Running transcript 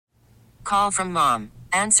call from mom.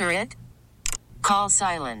 Answer it. Call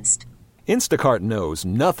silenced. Instacart knows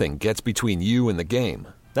nothing gets between you and the game.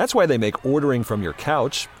 That's why they make ordering from your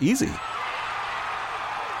couch easy.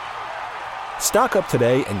 Stock up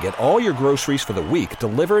today and get all your groceries for the week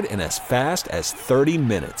delivered in as fast as 30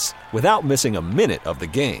 minutes without missing a minute of the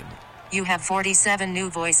game. You have 47 new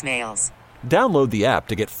voicemails. Download the app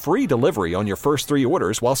to get free delivery on your first 3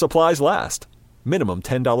 orders while supplies last. Minimum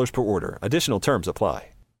 $10 per order. Additional terms apply.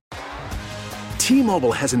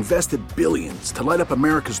 T-Mobile has invested billions to light up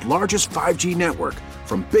America's largest 5G network,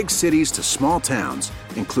 from big cities to small towns,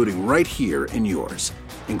 including right here in yours.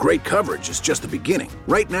 And great coverage is just the beginning.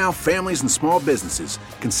 Right now, families and small businesses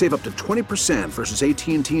can save up to 20% versus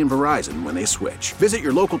AT&T and Verizon when they switch. Visit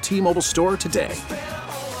your local T-Mobile store today.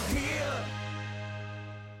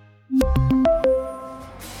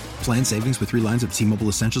 Plan savings with 3 lines of T-Mobile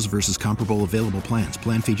Essentials versus comparable available plans.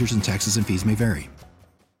 Plan features and taxes and fees may vary.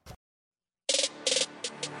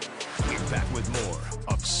 We're back with more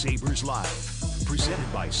of Sabres Live,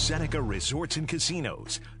 presented by Seneca Resorts and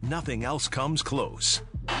Casinos. Nothing else comes close.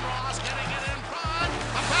 Ross getting it in front.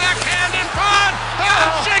 A backhand in front.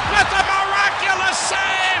 Hasek with a miraculous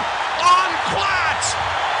save on Quats.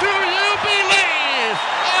 Do you believe?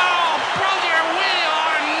 Oh, brother, we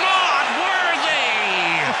are not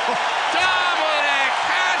worthy. Dominic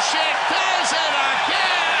Hasek does it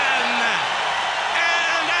again.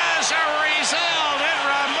 And as a result, it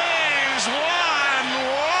remains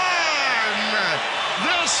 1-1.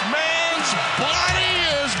 This man's body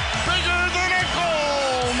is bigger than a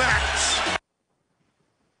goal net.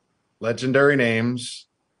 Legendary names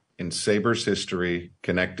in Sabres history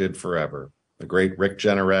connected forever. The great Rick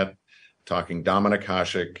Jeanneret talking Dominic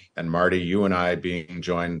Hasek, and Marty, you and I being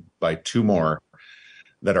joined by 2 more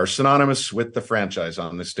that are synonymous with the franchise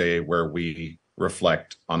on this day where we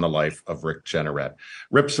reflect on the life of Rick Jeanneret.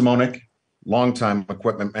 Rip Simonick, longtime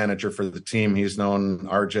equipment manager for the team. He's known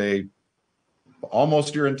RJ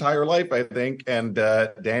almost your entire life, I think. And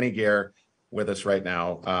Danny Gare with us right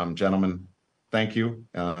now. Gentlemen, thank you.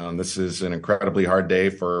 This is an incredibly hard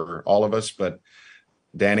day for all of us, but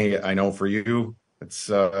Danny, I know for you, it's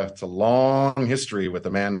a long history with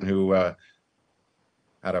a man who had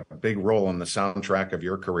a big role in the soundtrack of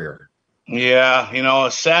your career. Yeah,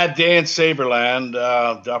 a sad day in Saberland,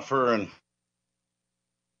 Duffer, and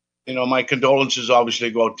my condolences obviously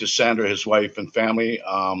go out to Sandra, his wife, and family.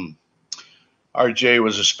 RJ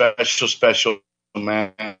was a special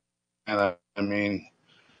man, and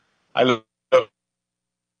I look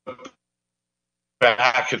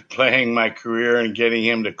back at playing my career and getting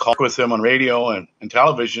him to call with him on radio and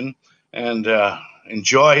television, and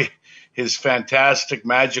enjoy his fantastic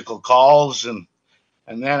magical calls. And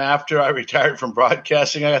then after I retired from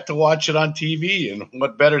broadcasting, I got to watch it on TV. And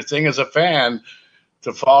what better thing as a fan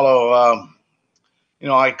to follow,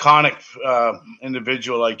 iconic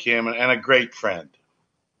individual like him and a great friend.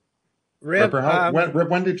 Rip,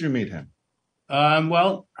 when did you meet him?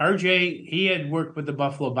 Well, RJ, he had worked with the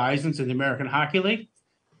Buffalo Bisons in the American Hockey League.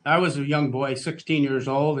 I was a young boy, 16 years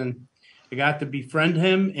old, and I got to befriend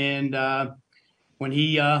him. And when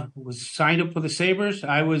he was signed up for the Sabres,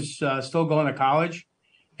 I was still going to college.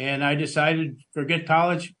 And I decided, forget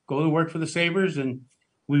college, go to work for the Sabres. And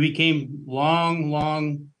we became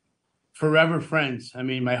long, forever friends.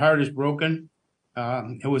 My heart is broken.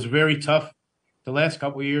 It was very tough the last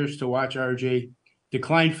couple of years to watch RJ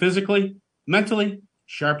decline physically, mentally,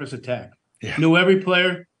 sharp as a tack. Yeah. Knew every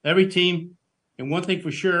player, every team. And one thing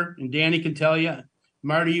for sure, and Danny can tell you,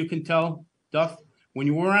 Marty, you can tell, Duff, when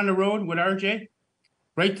you were on the road with RJ,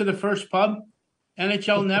 right to the first pub,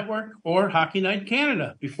 NHL Network or Hockey Night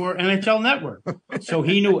Canada before NHL Network. So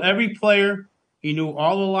he knew every player. He knew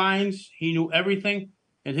all the lines. He knew everything.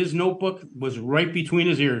 And his notebook was right between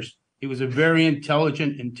his ears. He was a very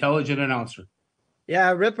intelligent announcer.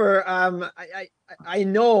 Yeah, Ripper, I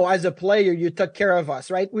know as a player you took care of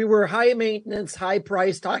us, right? We were high maintenance, high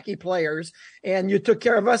priced hockey players, and you took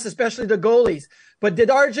care of us, especially the goalies. But did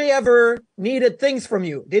RJ ever needed things from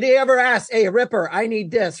you? Did he ever ask, hey, Ripper, I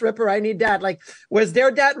need this, Ripper, I need that? Like, was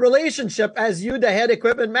there that relationship as you, the head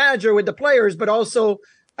equipment manager with the players, but also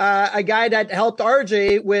a guy that helped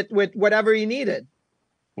RJ with whatever he needed?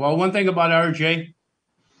 Well, one thing about RJ,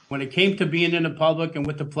 when it came to being in the public and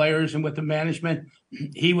with the players and with the management,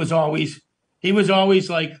 he was always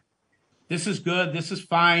like, this is good. This is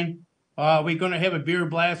fine. We're going to have a beer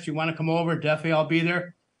blast. You want to come over? Definitely, I'll be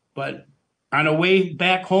there. But on the way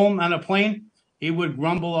back home on a plane, he would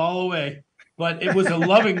grumble all the way. But it was a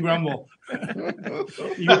loving grumble.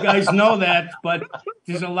 You guys know that. But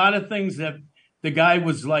there's a lot of things that the guy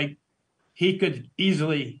was like, he could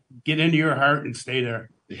easily get into your heart and stay there.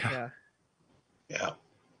 Yeah. Yeah.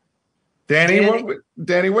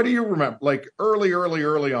 Danny, what do you remember? Like early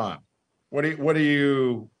on, what do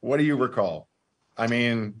you recall? I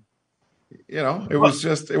mean,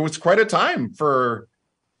 it was quite a time for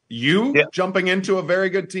you jumping into a very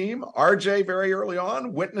good team, RJ very early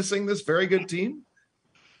on, witnessing this very good team.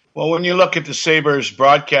 Well, when you look at the Sabres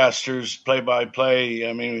broadcasters, play-by-play,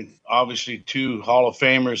 I mean, obviously 2 Hall of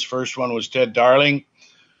Famers. First one was Ted Darling,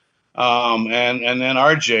 and then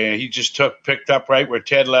RJ. He just picked up right where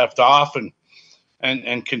Ted left off,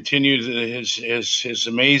 and continued his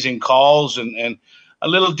amazing calls and a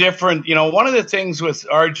little different. One of the things with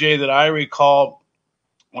RJ that I recall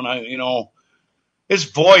when his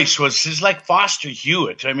voice was like Foster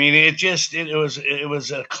Hewitt. I mean, it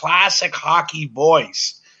was a classic hockey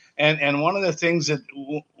voice. And one of the things that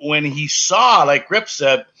when he saw, like Rip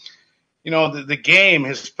said, the game,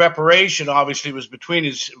 his preparation obviously was between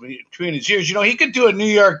his ears. He could do a New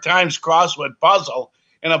York Times crossword puzzle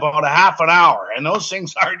in about a half an hour, and those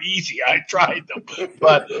things aren't easy. I tried them,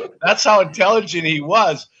 but that's how intelligent he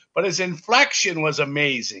was. But his inflection was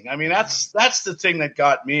amazing. I mean, that's the thing that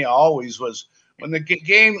got me always was when the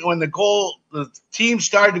team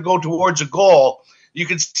started to go towards a goal. You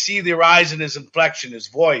could see the rise in his inflection, his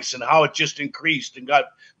voice, and how it just increased and got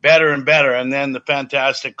better and better. And then the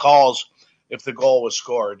fantastic calls if the goal was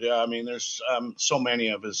scored. I mean, there's so many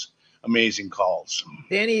of his amazing calls.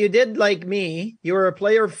 Danny, you did like me. You were a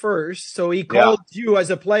player first, so he called you as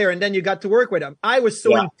a player, and then you got to work with him. I was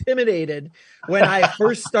so intimidated when I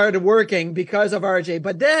first started working because of RJ.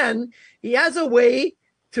 But then he had a way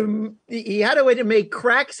to make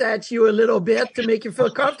cracks at you a little bit to make you feel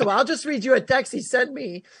comfortable. I'll just read you a text he sent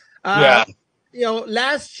me.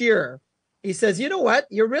 Last year, he says, you know what?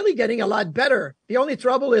 You're really getting a lot better. The only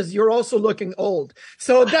trouble is you're also looking old.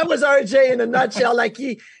 So that was RJ in a nutshell. Like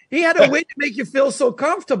he had a way to make you feel so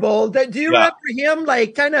comfortable. Do you remember him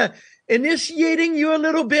like kind of initiating you a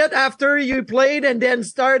little bit after you played and then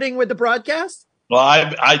starting with the broadcast? Well,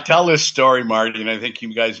 I tell this story, Marty, and I think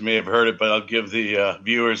you guys may have heard it, but I'll give the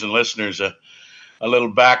viewers and listeners a little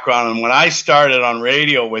background. And when I started on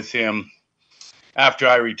radio with him after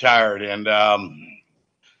I retired, and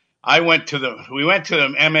we went to the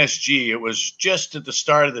MSG. It was just at the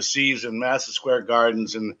start of the season, Madison Square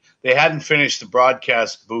Gardens, and they hadn't finished the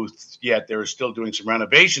broadcast booth yet. They were still doing some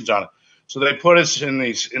renovations on it. So they put us in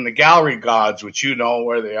the gallery gods, which you know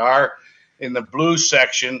where they are, in the blue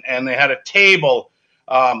section, and they had a table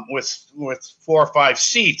with 4 or 5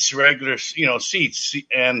 seats, regular seats,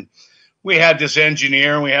 and we had this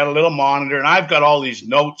engineer, and we had a little monitor, and I've got all these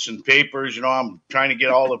notes and papers. I'm trying to get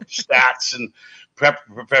all the stats and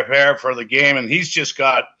prepare for the game, and he's just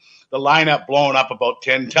got the lineup blown up about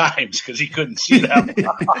 10 times because he couldn't see them.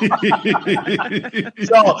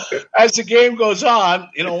 So as the game goes on,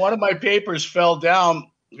 one of my papers fell down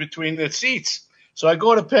between the seats, so I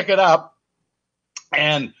go to pick it up,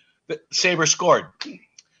 and the Sabres scored.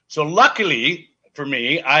 So luckily for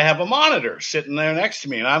me, I have a monitor sitting there next to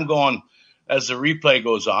me, and I'm going, as the replay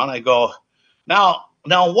goes on, I go, now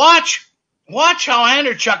watch how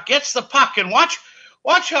Anderchuk gets the puck, and watch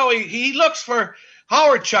how he looks for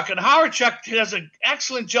Howardchuk, and Howardchuk does an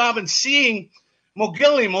excellent job in seeing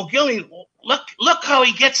Mogilny. Mogilny, look how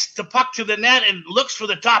he gets the puck to the net and looks for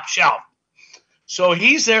the top shelf. So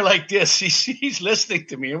he's there like this. He's listening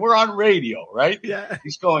to me, and we're on radio, right? Yeah.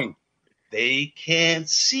 He's going, they can't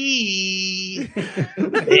see.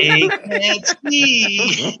 They can't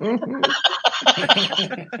see.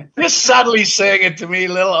 Just subtly saying it to me,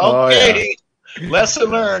 okay.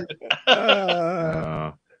 Lesson learned.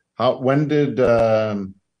 When did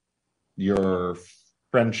your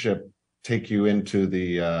friendship take you into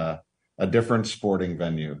a different sporting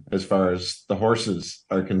venue as far as the horses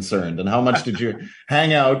are concerned, and how much did you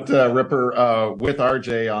hang out, Ripper, with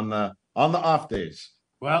RJ on the off days?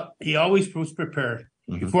 Well, he always was prepared.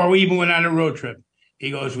 Before we even went on a road trip,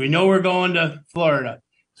 he goes, we know we're going to Florida,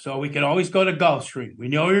 so we can always go to Gulfstream. We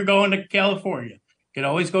know you're going to California. Can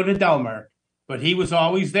always go to Del Mar. But he was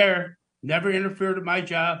always there, never interfered with my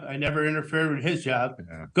job. I never interfered with his job.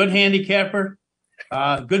 Yeah. Good handicapper,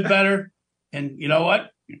 good bettor. And you know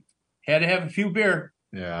what? Had to have a few beer.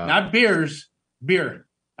 Yeah. Not beers, beer.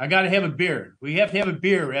 I got to have a beer. We have to have a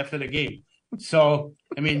beer after the game. So,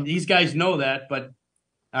 I mean, these guys know that, but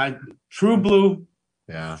true blue,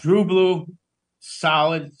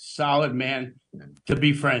 solid man to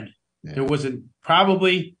befriend. Yeah. There wasn't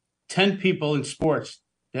probably 10 people in sports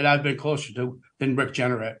that I've been closer to than Rick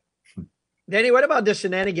Jeanneret. Danny, what about the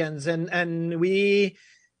shenanigans? And we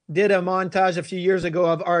did a montage a few years ago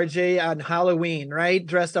of RJ on Halloween, right?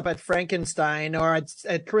 Dressed up at Frankenstein, or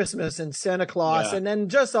at Christmas and Santa Claus, and then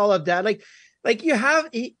just all of that. Like, like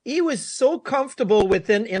he was so comfortable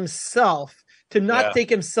within himself to not take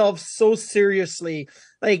himself so seriously.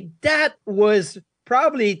 Like that was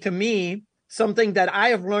probably to me something that I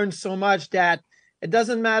have learned so much, that it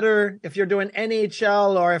doesn't matter if you're doing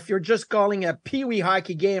NHL or if you're just calling a peewee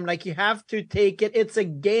hockey game, like you have to take it. It's a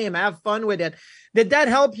game. Have fun with it. Did that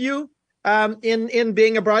help you in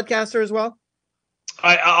being a broadcaster as well?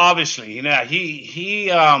 I obviously,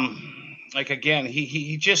 he like again,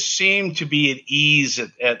 he just seemed to be at ease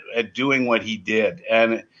at doing what he did.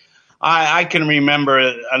 And I can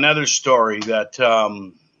remember another story that I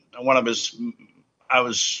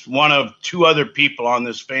was one of two other people on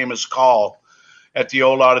this famous call at the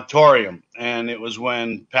old auditorium. And it was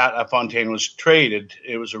when Pat LaFontaine was traded.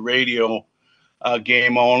 It was a radio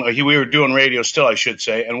game on. We were doing radio still, I should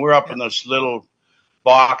say. And we're up in this little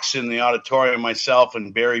box in the auditorium, myself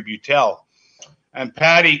and Barry Butel. And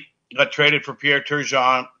Patty got traded for Pierre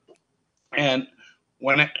Turgeon. And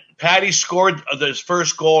when Patty scored his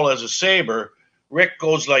first goal as a Sabre, Rick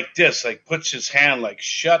goes like this, like puts his hand like,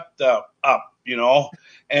 shut the up,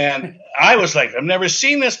 And I was like, I've never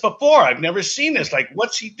seen this before. I've never seen this. Like,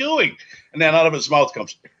 what's he doing? And then out of his mouth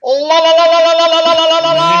comes, la, la, la, la, la, la, la, la,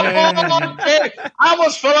 la, la. I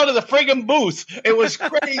almost fell out of the friggin' booth. It was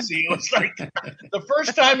crazy. It was like the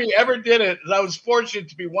first time he ever did it. I was fortunate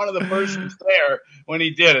to be one of the persons there when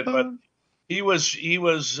he did it. But he was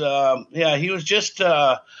just,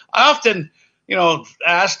 I often,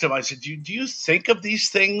 asked him, I said, do you think of these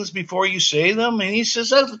things before you say them? And he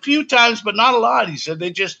says, a few times, but not a lot. He said,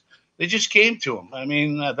 they just came to him. I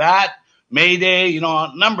mean, that Mayday,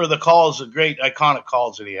 a number of the calls, the great iconic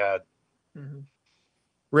calls that he had. Mm-hmm.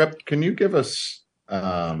 Rip, can you give us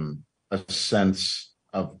a sense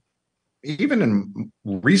of, even in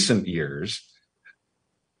recent years,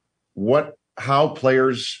 how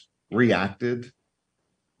players reacted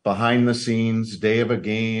behind the scenes, day of a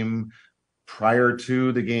game, prior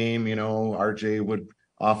to the game? RJ would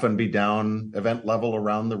often be down event level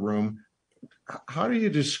around the room. How do you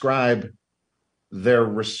describe their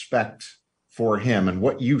respect for him and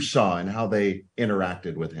what you saw and how they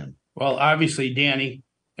interacted with him? Well, obviously, Danny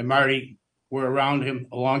and Marty were around him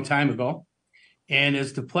a long time ago. And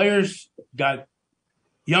as the players got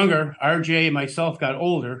younger, RJ and myself got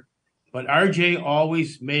older, but RJ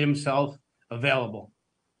always made himself available.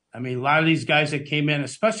 I mean, a lot of these guys that came in,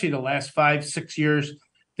 especially the last 5-6 years,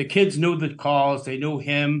 the kids knew the calls, they knew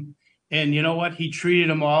him. And you know what? He treated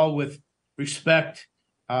them all with respect.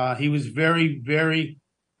 He was very, very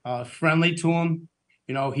friendly to them.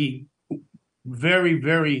 He very,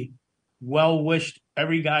 very well wished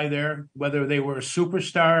every guy there, whether they were a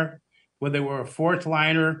superstar, whether they were a fourth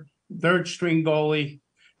liner, third string goalie,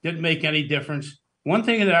 didn't make any difference. One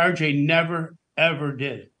thing that RJ never, ever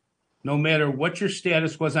did, no matter what your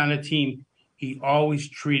status was on a team, he always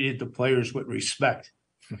treated the players with respect.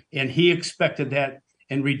 And he expected that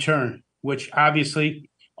in return, which obviously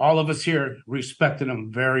all of us here respected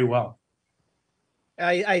him very well.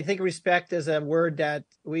 I think respect is a word that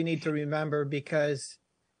we need to remember, because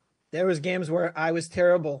there was games where I was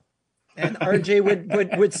terrible and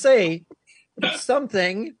RJ would say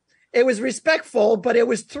something. It was respectful, but it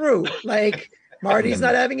was true. Like, Marty's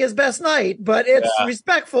not having his best night, but it's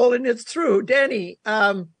respectful and it's true. Danny,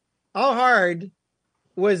 how hard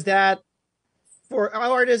was that how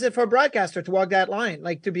hard is it for a broadcaster to walk that line?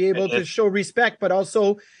 Like, to be able to show respect, but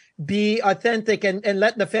also be authentic and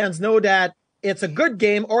let the fans know that it's a good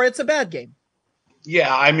game or it's a bad game.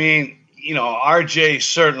 Yeah. I mean, RJ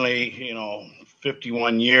certainly,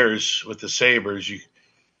 51 years with the Sabres,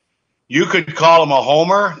 you could call him a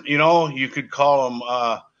homer, you could call him,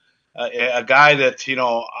 a guy that,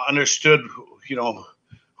 understood,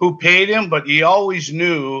 who paid him, but he always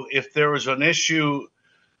knew if there was an issue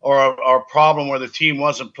or a problem where the team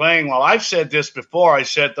wasn't playing well. I've said this before. I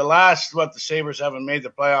said the Sabres haven't made the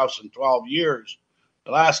playoffs in 12 years.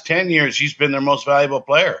 The last 10 years, he's been their most valuable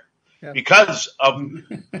player because of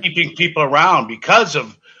keeping people around, because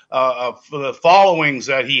of the followings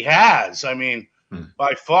that he has. I mean,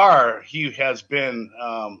 by far, he has been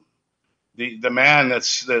the man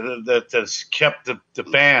that's kept the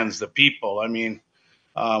fans, the people. I mean,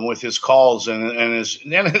 with his calls and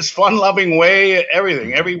his fun-loving way,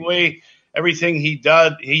 everything he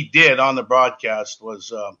did on the broadcast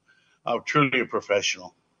was truly a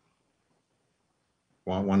professional.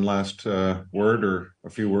 Want one last word or a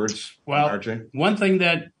few words? Well, RJ? One thing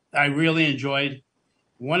that I really enjoyed,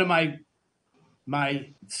 one of my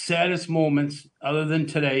saddest moments, other than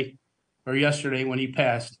today or yesterday when he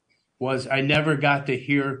passed, was I never got to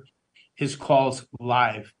hear his calls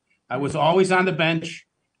live. I was always on the bench.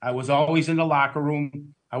 I was always in the locker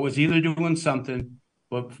room. I was either doing something,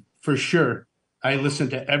 but for sure, I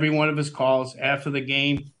listened to every one of his calls after the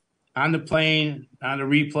game, on the plane, on the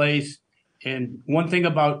replays. And one thing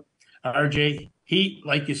about RJ, he,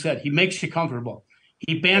 like you said, he makes you comfortable.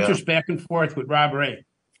 He banters back and forth with Rob Ray.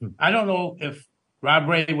 I don't know if Rob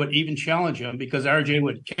Ray would even challenge him because RJ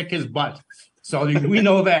would kick his butt. So we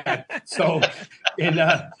know that. So,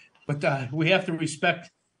 but we have to respect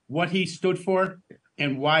what he stood for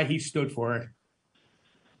and why he stood for it.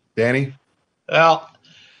 Danny? Well,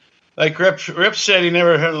 like Rip said, he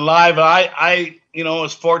never heard it live. I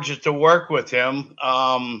was fortunate to work with him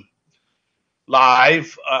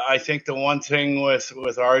live. I think the one thing with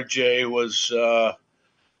RJ was,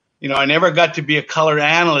 I never got to be a color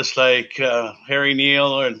analyst like Harry Neal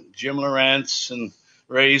or Jim Lawrence and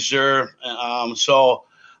Razor. So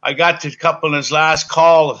I got to couple in his last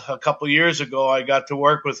call a couple years ago. I got to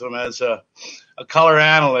work with him as a color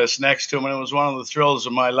analyst next to him, and it was one of the thrills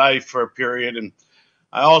of my life for a period. And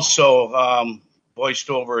I also voiced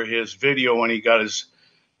over his video when he got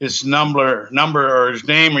his number or his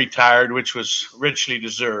name retired, which was richly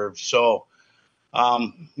deserved. So,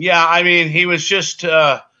 he was just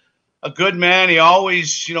a good man. He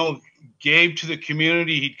always, gave to the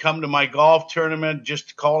community. He'd come to my golf tournament just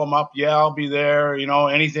to call him up. Yeah, I'll be there.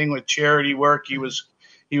 Anything with charity work, he was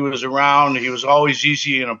around. He was always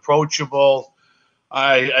easy and approachable.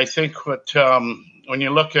 I think when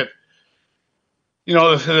you look at,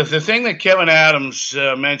 the thing that Kevin Adams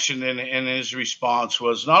mentioned in his response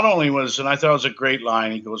was and I thought it was a great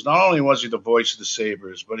line. He goes, not only was he the voice of the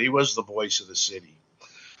Sabres, but he was the voice of the city.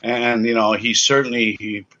 And, he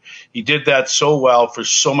certainly, he did that so well for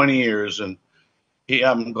so many years. And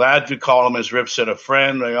I'm glad to call him, as Rip said, a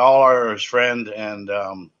friend. They all are his friend. And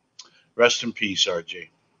rest in peace, RJ.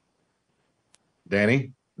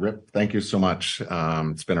 Danny, Rip, thank you so much.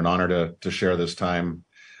 It's been an honor to share this time,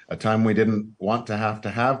 a time we didn't want to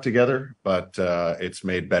have together, but it's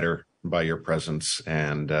made better by your presence.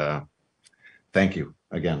 And thank you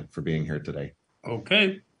again for being here today.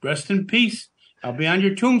 Okay. Rest in peace. I'll be on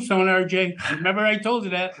your tombstone, RJ. Remember I told you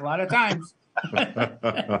that a lot of times.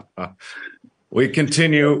 We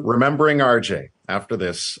continue remembering RJ after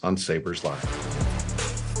this on Sabres Live.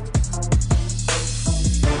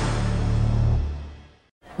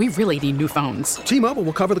 We really need new phones. T-Mobile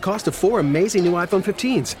will cover the cost of 4 amazing new iPhone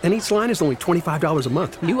 15s, and each line is only $25 a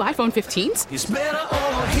month. New iPhone 15s? It's better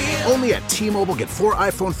over here. Only at T-Mobile, get 4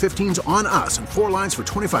 iPhone 15s on us and 4 lines for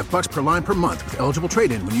 $25 per line per month with eligible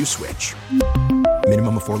trade-in when you switch.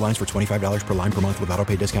 Minimum of 4 lines for $25 per line per month with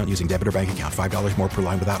autopay discount using debit or bank account. $5 more per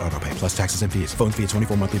line without autopay, plus taxes and fees. Phone fee at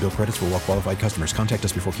 24 monthly bill credits for well-qualified customers. Contact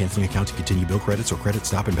us before canceling account to continue bill credits or credit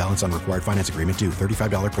stop and balance on required finance agreement due.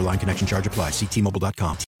 $35 per line connection charge applies. See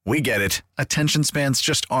T-Mobile.com. We get it. Attention spans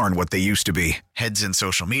just aren't what they used to be. Heads in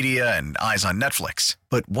social media and eyes on Netflix.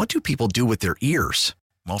 But what do people do with their ears?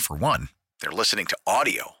 Well, for one, they're listening to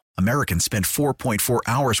audio. Americans spend 4.4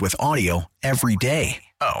 hours with audio every day.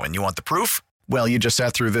 Oh, and you want the proof? Well, you just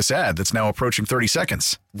sat through this ad that's now approaching 30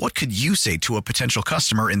 seconds. What could you say to a potential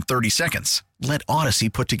customer in 30 seconds? Let Odyssey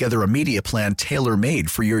put together a media plan tailor-made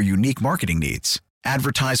for your unique marketing needs.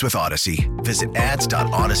 Advertise with Odyssey. Visit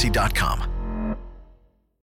ads.odyssey.com.